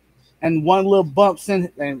cup and one little bumps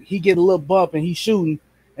in, and he get a little bump and he's shooting,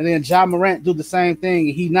 and then Ja Morant do the same thing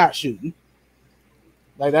and he not shooting.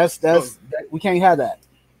 Like, we can't have that.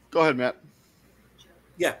 Go ahead, Matt.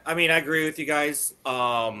 Yeah, I mean, I agree with you guys.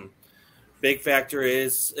 Big factor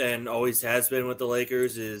is, and always has been with the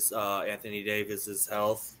Lakers, is Anthony Davis's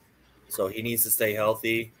health. So he needs to stay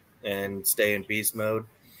healthy and stay in beast mode.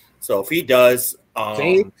 So if he does,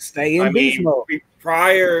 stay in beast mode.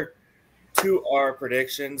 Prior to our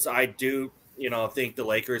predictions, I do, think the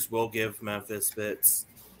Lakers will give Memphis fits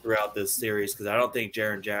throughout this series, because I don't think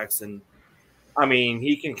Jaren Jackson. I mean,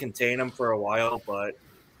 he can contain him for a while, but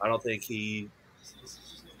I don't think he's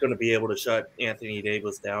going to be able to shut Anthony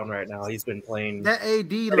Davis down right now. He's been playing that AD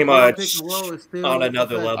pretty much is still on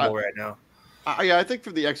another level right now. I think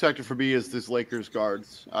for the X factor for me is this Lakers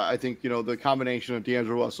guards. I think, the combination of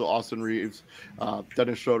D'Angelo Russell, Austin Reeves,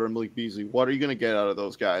 Dennis Schroeder, and Malik Beasley. What are you going to get out of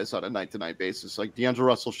those guys on a night-to-night basis? Like, D'Angelo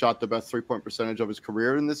Russell shot the best three-point percentage of his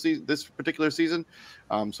career in this particular season.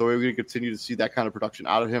 So we're going to continue to see that kind of production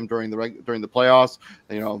out of him during the playoffs.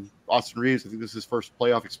 Austin Reeves, I think this is his first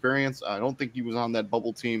playoff experience. I don't think he was on that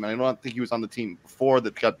bubble team, and I don't think he was on the team before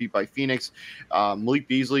that got beat by Phoenix. Malik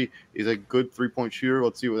Beasley is a good three-point shooter.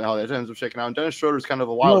 Let's see how that ends up shaking out. And Dennis Schroeder is kind of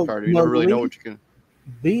a wild card. You never really know what you can.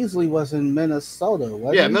 Beasley was in Minnesota,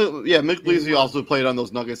 wasn't he? Malik Beasley also played on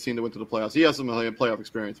those Nuggets team that went to the playoffs. He has some playoff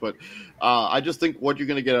experience, but I just think what you're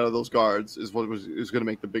going to get out of those guards is what is going to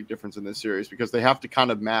make the big difference in this series, because they have to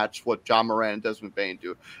kind of match what Ja Morant and Desmond Bane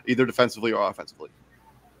do, either defensively or offensively.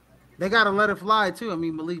 They got to let it fly, too. I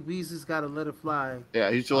mean, Malik Beasley's got to let it fly. Yeah,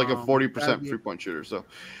 he's like a 40% three-point shooter. So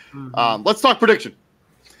let's talk prediction.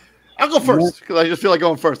 I'll go first because I just feel like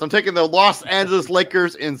going first. I'm taking the Los Angeles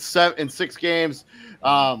Lakers in 6 games.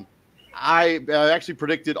 I actually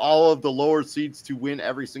predicted all of the lower seeds to win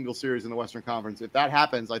every single series in the Western Conference. If that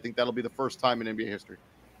happens, I think that'll be the first time in NBA history.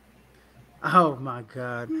 Oh, my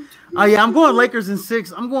God. Oh, yeah, I'm going Lakers in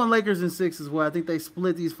 6. I'm going Lakers in 6 as well. I think they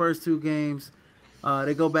split these first 2 games.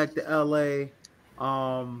 They go back to LA.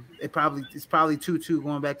 It's probably 2-2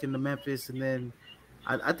 going back into Memphis, and then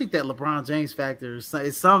I think that LeBron James factor is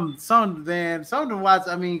something to watch.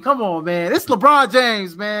 I mean, come on, man, it's LeBron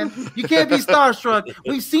James, man. You can't be starstruck.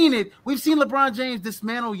 We've seen it. We've seen LeBron James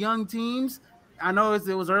dismantle young teams. I know it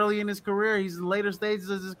was early in his career. He's in later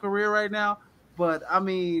stages of his career right now, but I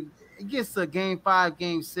mean, it gets to Game 5,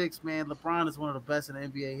 Game 6, man. LeBron is one of the best in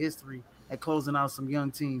NBA history at closing out some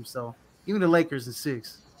young teams. So. Give me the Lakers in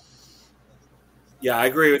 6. Yeah, I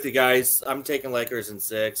agree with you guys. I'm taking Lakers in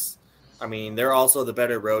 6. I mean, they're also the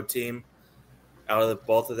better road team out of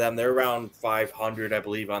both of them. They're around 500, I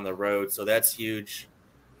believe, on the road. So that's huge,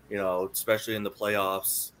 especially in the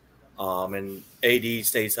playoffs. And AD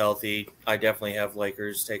stays healthy. I definitely have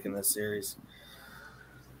Lakers taking this series.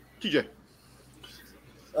 TJ.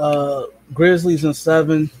 Grizzlies in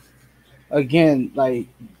 7. Again, like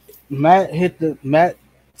Matt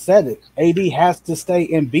said it. AD has to stay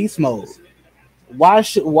in beast mode. Why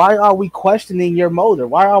are we questioning your motor?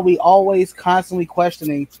 Why are we always constantly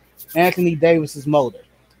questioning Anthony Davis's motor?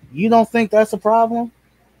 You don't think that's a problem?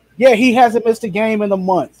 Yeah, he hasn't missed a game in a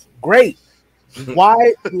month. Great.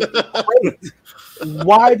 Why?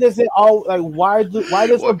 Why does it all? Like, why does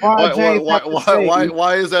LeBron James?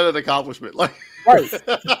 Why is that an accomplishment? Like, right?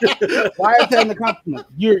 Why is that an accomplishment?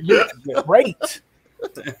 You're great.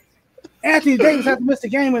 Anthony Davis hasn't missed a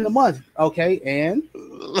game in a month. Okay, and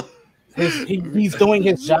he's doing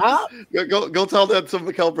his job. Go tell that to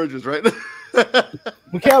Mikal Bridges, right?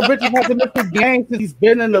 Mikal Bridges hasn't missed a game since he's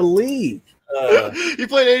been in the league. He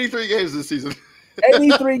played 83 games this season.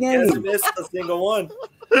 83 games. He hasn't missed a single one.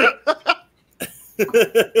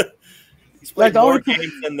 He's played more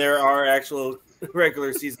games than there are actual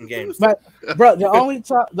regular season games. But, bro, the only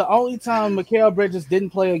time Mikal Bridges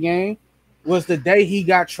didn't play a game was the day he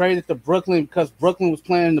got traded to Brooklyn because Brooklyn was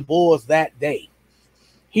playing the Bulls that day.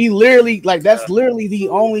 He literally, that's literally the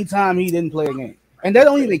only time he didn't play a game. and they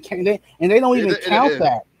don't even count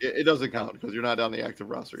that. It doesn't count because you're not on the active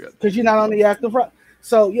roster yet. Because you're not on the active roster.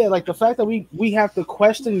 So yeah, like the fact that we have to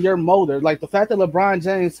question your motor, like the fact that LeBron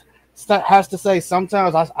James has to say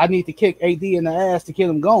sometimes I need to kick AD in the ass to get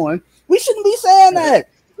him going. We shouldn't be saying that.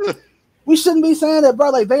 We shouldn't be saying that, bro.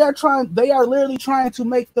 Like they are literally trying to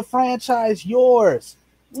make the franchise yours.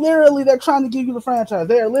 Literally, they're trying to give you the franchise.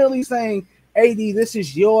 They are literally saying, AD, this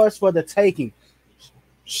is yours for the taking.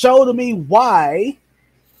 Show to me why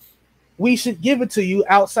we should give it to you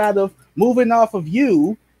outside of moving off of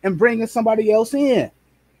you and bringing somebody else in.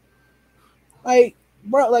 Like,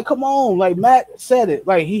 bro, like, come on. Like, Matt said it.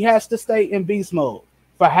 Like, he has to stay in beast mode.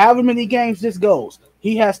 For however many games this goes,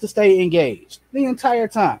 he has to stay engaged the entire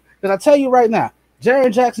time. Because I tell you right now,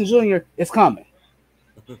 Jaren Jackson Jr. is coming.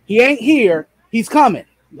 He ain't here. He's coming.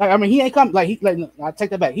 Like, I mean, he ain't coming. Like, I take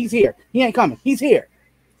that back. He's here. He ain't coming. He's here.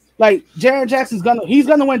 Like, Jaren Jackson's gonna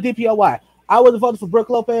win DPOY. I would have voted for Brook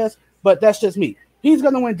Lopez, but that's just me. He's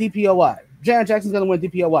gonna win DPOY. Jaren Jackson's gonna win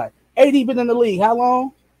DPOY. AD been in the league how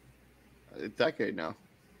long? A decade now.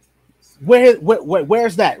 Where's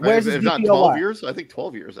that? Where's his DPOY? Not 12 years? I think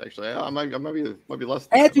 12 years actually. I might be less.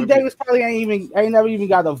 Anthony Davis probably ain't never even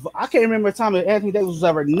got a. I can't remember a time that Anthony Davis was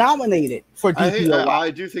ever nominated for DPOY.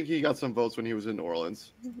 I do think he got some votes when he was in New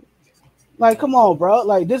Orleans. Like, come on, bro.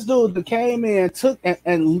 Like, this dude that came in, took,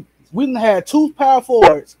 and we done had two power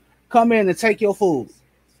forwards come in and take your food.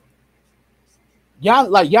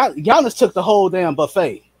 Giannis took the whole damn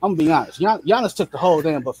buffet. I'm gonna be honest. Giannis took the whole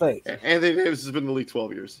damn buffet. Anthony Davis has been in the league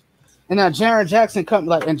 12 years. And now Jaren Jackson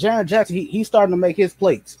Jaren Jackson, he's starting to make his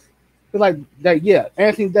plates. Yeah,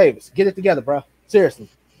 Anthony Davis, get it together, bro. Seriously.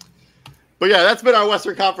 But yeah, that's been our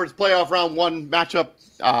Western Conference Playoff Round 1 matchup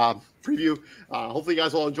preview. Hopefully you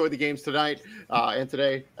guys will enjoy the games tonight and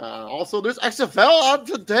today. Also, there's XFL on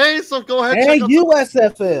today, so go ahead and check out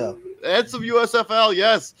USFL. And some USFL,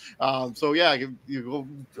 yes. So yeah,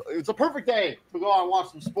 it's a perfect day to go out and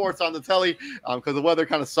watch some sports on the telly because the weather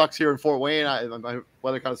kind of sucks here in Fort Wayne. My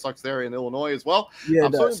weather kind of sucks there in Illinois as well. Yeah,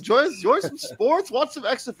 so enjoy some sports, watch some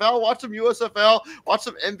XFL, watch some USFL, watch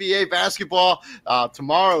some NBA basketball.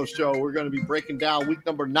 Tomorrow's show, we're going to be breaking down week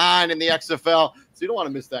number 9 in the XFL. So you don't want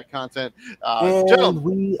to miss that content. And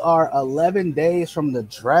we are 11 days from the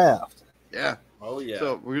draft. Yeah. Oh, yeah.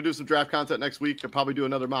 So we're going to do some draft content next week. We'll probably do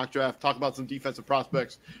another mock draft, talk about some defensive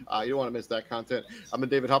prospects. You don't want to miss that content. I'm in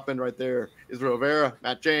David Huffman right there. Israel Rivera,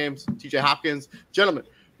 Matt James, TJ Hopkins. Gentlemen,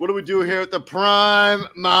 what do we do here at the Prime,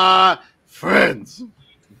 my friends?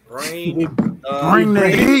 Bring the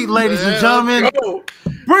heat, ladies and gentlemen.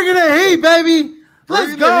 Bring the heat, baby.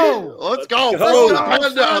 Let's go. Let's go. Throw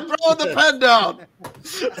the pen down.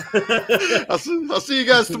 I'll see you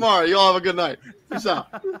guys tomorrow. You all have a good night. Peace out.